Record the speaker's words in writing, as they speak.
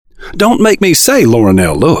Don't make me say Lauren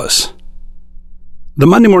L. Lewis. The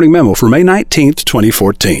Monday Morning Memo for May 19th,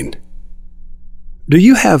 2014. Do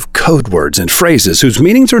you have code words and phrases whose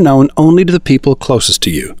meanings are known only to the people closest to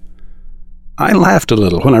you? I laughed a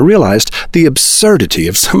little when I realized the absurdity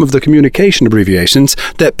of some of the communication abbreviations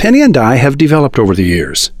that Penny and I have developed over the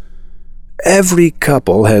years. Every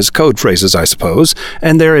couple has code phrases, I suppose,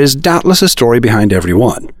 and there is doubtless a story behind every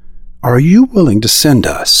one. Are you willing to send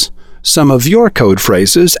us some of your code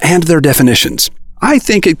phrases and their definitions? I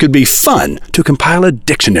think it could be fun to compile a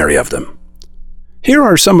dictionary of them. Here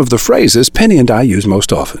are some of the phrases Penny and I use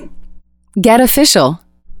most often. Get official.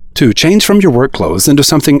 To change from your work clothes into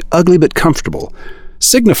something ugly but comfortable,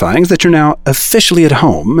 signifying that you're now officially at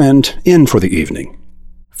home and in for the evening.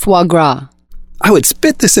 Foie gras. I would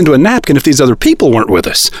spit this into a napkin if these other people weren't with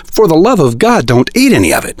us. For the love of God, don't eat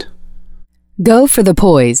any of it. Go for the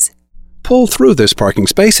poise. Pull through this parking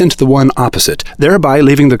space into the one opposite, thereby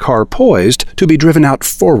leaving the car poised to be driven out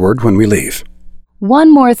forward when we leave.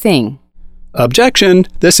 One more thing. Objection!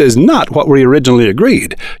 This is not what we originally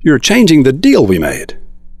agreed. You're changing the deal we made.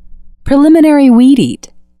 Preliminary weed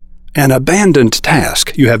eat. An abandoned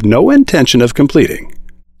task you have no intention of completing.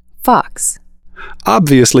 Fox.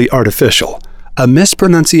 Obviously artificial. A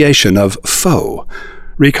mispronunciation of faux.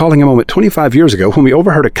 Recalling a moment 25 years ago when we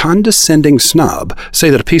overheard a condescending snob say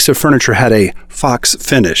that a piece of furniture had a fox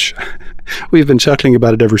finish. We've been chuckling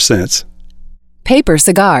about it ever since. Paper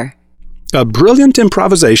cigar. A brilliant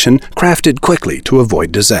improvisation crafted quickly to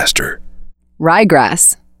avoid disaster.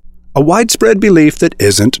 Ryegrass. A widespread belief that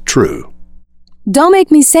isn't true. Don't make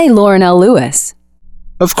me say Lauren L. Lewis.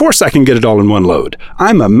 Of course I can get it all in one load.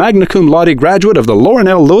 I'm a magna cum laude graduate of the Lauren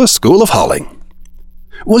L. Lewis School of Hauling.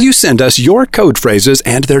 Will you send us your code phrases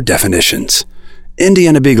and their definitions?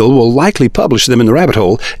 Indiana Beagle will likely publish them in the rabbit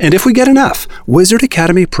hole, and if we get enough, Wizard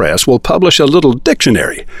Academy Press will publish a little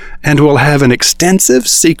dictionary, and we'll have an extensive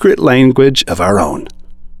secret language of our own.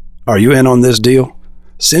 Are you in on this deal?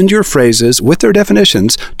 Send your phrases with their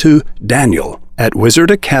definitions to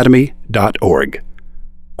daniel@wizardacademy.org.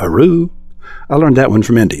 Aroo. I learned that one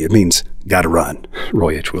from Indy. It means gotta run.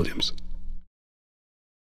 Roy H. Williams.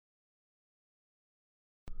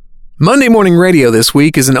 Monday Morning Radio this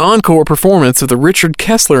week is an encore performance of the Richard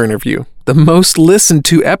Kessler interview, the most listened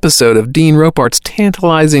to episode of Dean Ropart's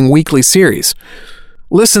tantalizing weekly series.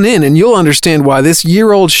 Listen in and you'll understand why this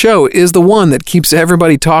year-old show is the one that keeps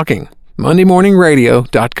everybody talking.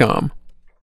 MondayMorningRadio.com.